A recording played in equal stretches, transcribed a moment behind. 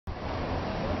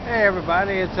Hey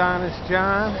everybody, it's Honest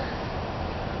John,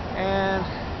 and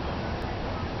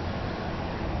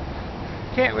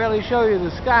can't really show you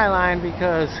the skyline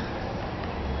because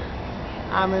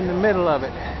I'm in the middle of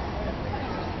it.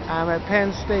 I'm at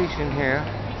Penn Station here.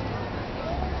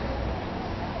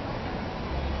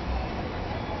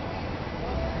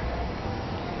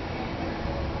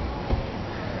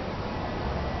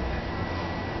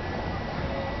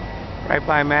 Right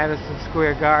by Madison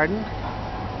Square Garden.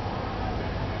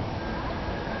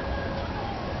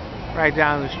 Right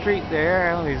down the street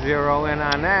there, only zero in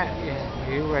on that.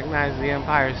 You recognize the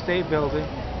Empire State Building.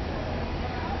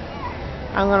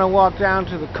 I'm going to walk down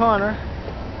to the corner,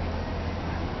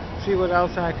 see what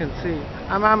else I can see.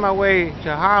 I'm on my way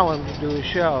to Harlem to do a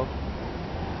show,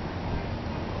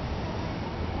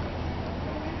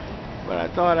 but I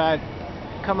thought I'd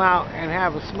come out and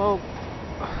have a smoke,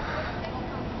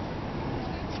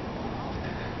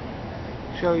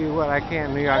 show you what I can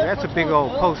in New York. That's a big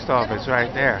old post office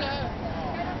right there.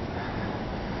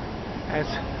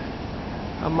 That's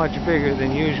a much bigger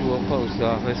than usual post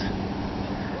office.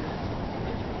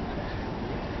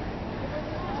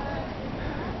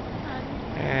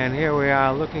 And here we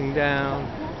are looking down.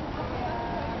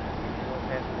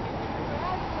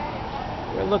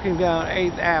 We're looking down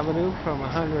 8th Avenue from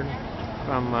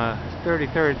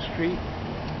 33rd Street,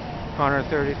 corner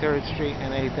 33rd Street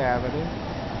and 8th Avenue.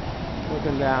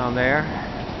 Looking down there.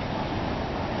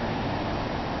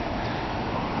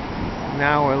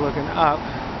 Now we're looking up.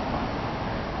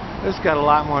 This got a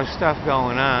lot more stuff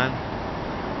going on.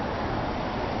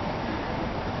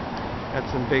 Got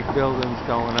some big buildings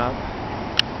going up.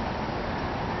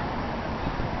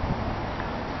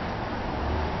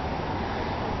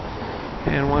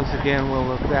 And once again we'll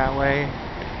look that way.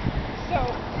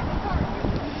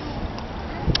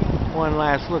 One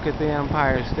last look at the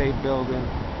Empire State Building.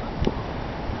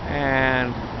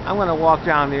 And I'm going to walk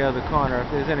down the other corner. If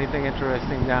there's anything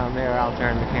interesting down there, I'll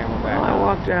turn the camera back. Well, I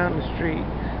walk down the street,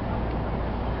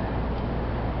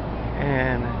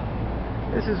 and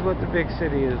this is what the big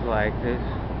city is like. This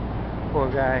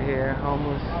poor guy here,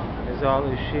 homeless. There's all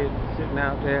this shit sitting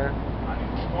out there,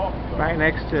 right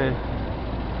next to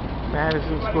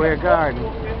Madison Square Garden.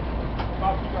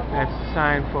 That's the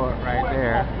sign for it right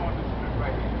there.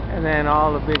 And then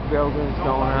all the big buildings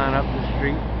going on up the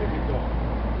street,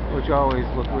 which always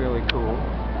look really cool.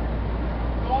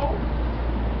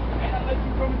 And I let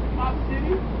you come into my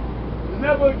city,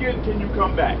 never again can you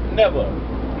come back. Never.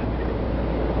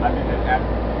 I did that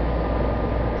after.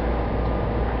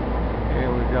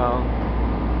 Here we go.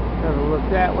 Another look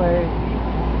that way.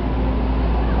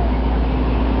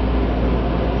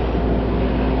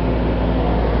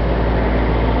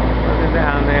 Looking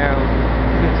down there,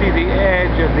 you can see the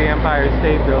edge of the Empire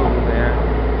State Building there.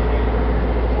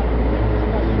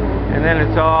 And then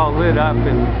it's all lit up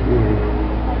and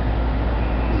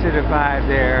citified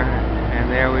there, and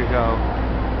there we go.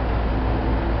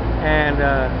 And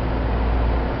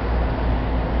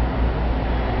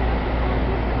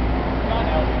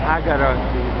I gotta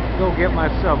go get my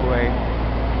subway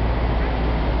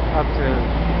up to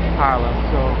Harlem.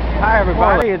 So, hi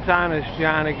everybody, it's Honest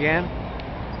John again.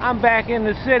 I'm back in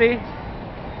the city.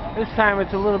 This time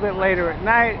it's a little bit later at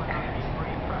night,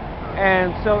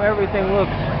 and so everything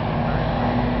looks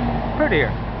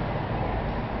prettier.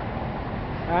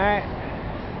 Alright.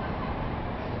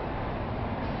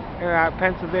 Here at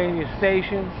Pennsylvania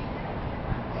Station,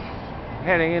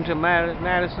 heading into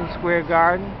Madison Square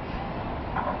Garden.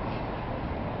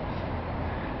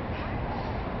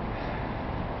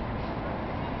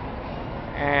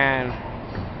 And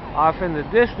off in the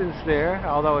distance there,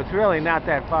 although it's really not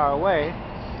that far away,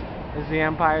 is the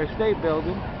Empire State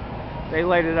Building. They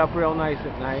light it up real nice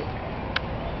at night.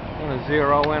 I'm going to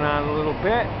zero in on a little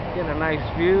bit, get a nice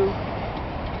view.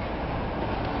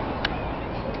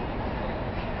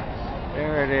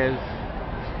 There it is.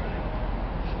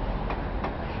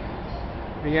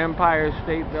 The Empire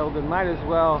State Building. Might as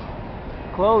well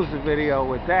close the video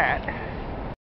with that.